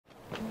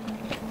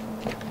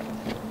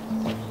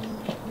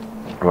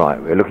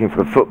Right, we're looking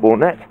for a football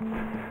net,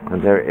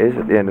 and there it is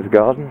at the end of the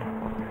garden.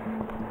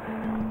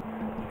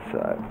 So,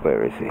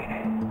 where is he?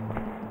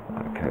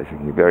 Okay, so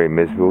he's very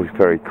miserable, he's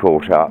very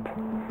caught up.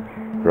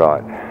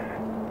 Right.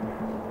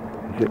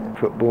 Is it a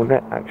football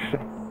net,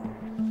 actually?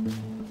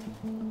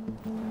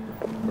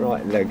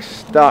 Right leg's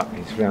stuck,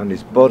 it's round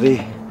his body.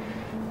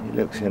 He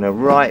looks in a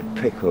right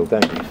pickle,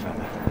 don't you,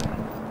 fella?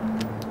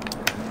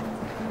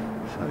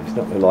 So he's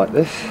not going to like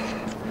this,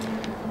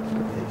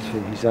 but it's for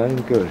his own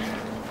good.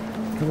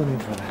 Come on in,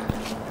 fella.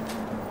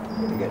 I'm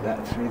going to get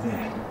that through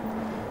there.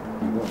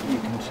 What you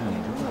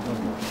contain.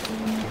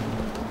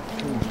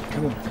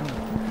 Come on.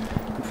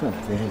 Good fella.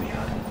 There we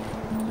are.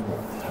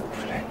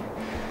 Hopefully,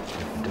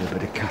 we can do a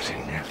bit of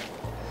cutting now.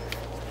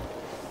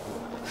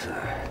 So,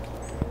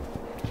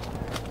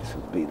 this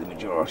will be the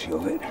majority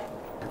of it.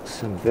 Got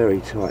some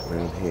very tight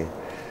round here.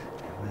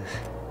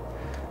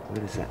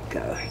 Where does that go?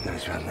 It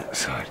goes round that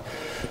side.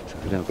 So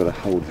I've now got to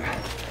hold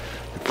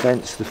the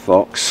fence, the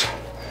fox,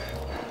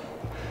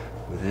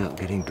 without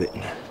getting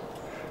bitten.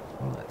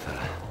 Right,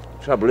 fella.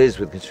 Trouble is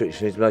with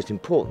constriction, is the most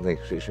important thing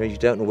with constriction is you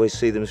don't always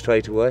see them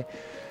straight away.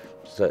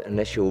 So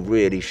unless you're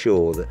really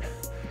sure that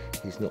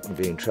he's not going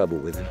to be in trouble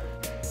with them,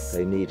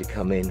 they need to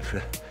come in for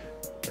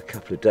a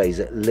couple of days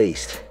at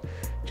least,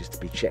 just to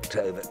be checked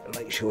over and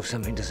make sure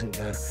something doesn't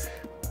go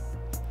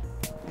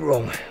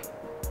wrong.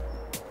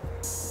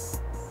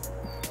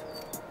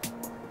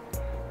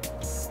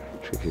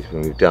 Trick is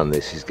when we've done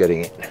this is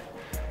getting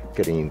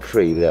him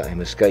free without him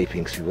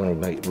escaping, because we want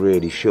to make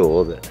really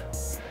sure that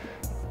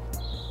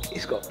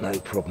he's got no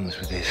problems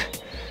with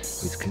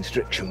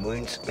constriction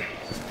wounds.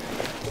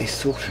 He's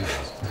sort of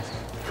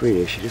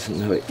free, she doesn't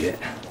know it yet.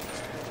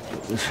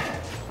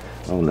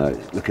 Oh no,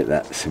 look at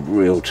that, some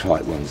real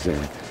tight ones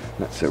there.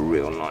 That's a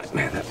real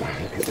nightmare, that one,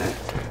 look at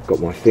that.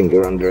 Got my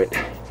finger under it.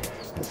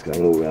 That's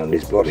going all around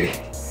his body.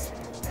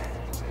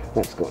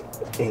 That's got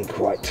in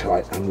quite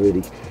tight. I'm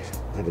really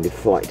having to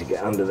fight to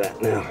get under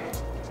that now.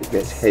 It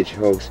gets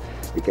hedgehogs,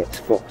 it gets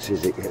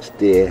foxes, it gets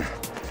deer,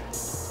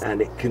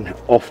 and it can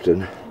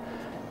often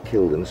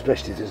kill them,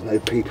 especially if there's no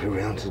people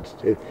around to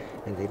do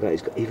anything about it.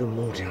 It's got even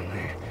more down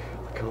there.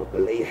 I can't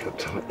believe how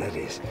tight that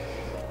is.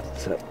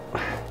 So,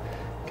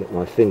 get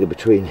my finger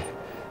between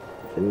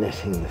the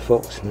netting and the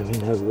fox, and then we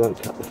know we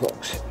won't cut the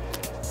fox.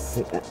 I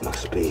think that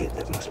must be it.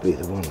 That must be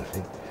the one, I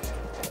think.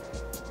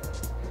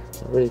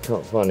 I really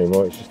can't find him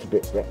more. It's just a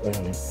bit wrapped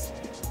around him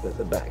at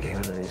the back here,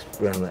 and it's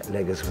around that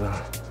leg as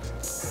well.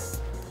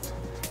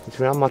 It's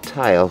around my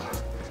tail.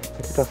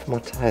 Get it off my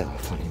tail,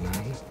 funny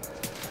man.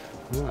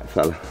 All right,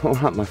 fella. All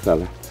right, my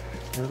fella.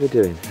 How are we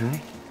doing,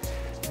 hey?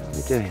 How are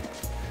we doing?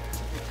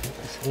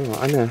 All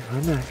right,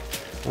 I know.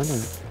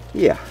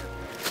 Yeah,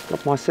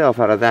 got myself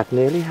out of that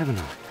nearly, haven't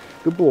I?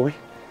 Good boy.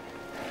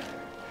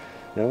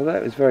 Now, although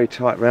it was very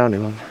tight round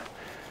him, I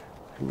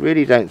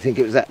really don't think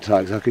it was that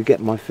tight, because I could get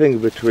my finger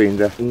between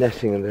the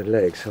netting and the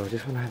legs, so I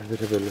just want to have a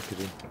bit of a look at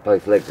him.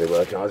 Both legs are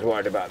working. I was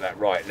worried about that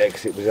right leg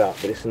because it was up,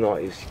 but it's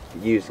not. He's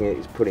using it,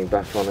 he's putting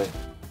back on it.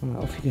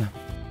 Right, off you go.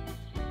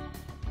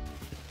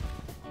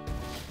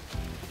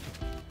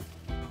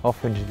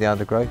 Off into the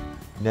undergrowth,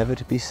 never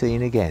to be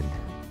seen again.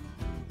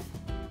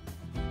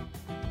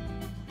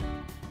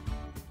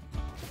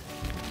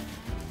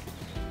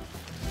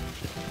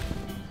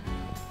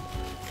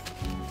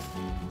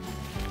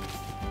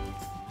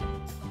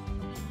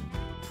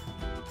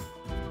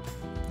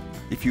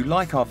 If you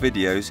like our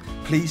videos,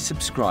 please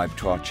subscribe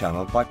to our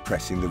channel by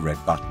pressing the red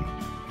button,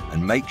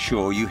 and make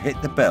sure you hit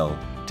the bell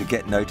to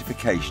get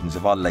notifications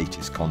of our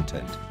latest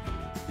content.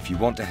 If you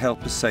want to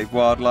help us save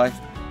wildlife,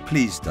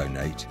 please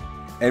donate.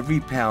 Every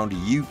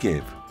 £1 you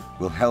give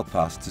will help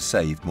us to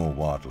save more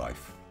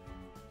wildlife.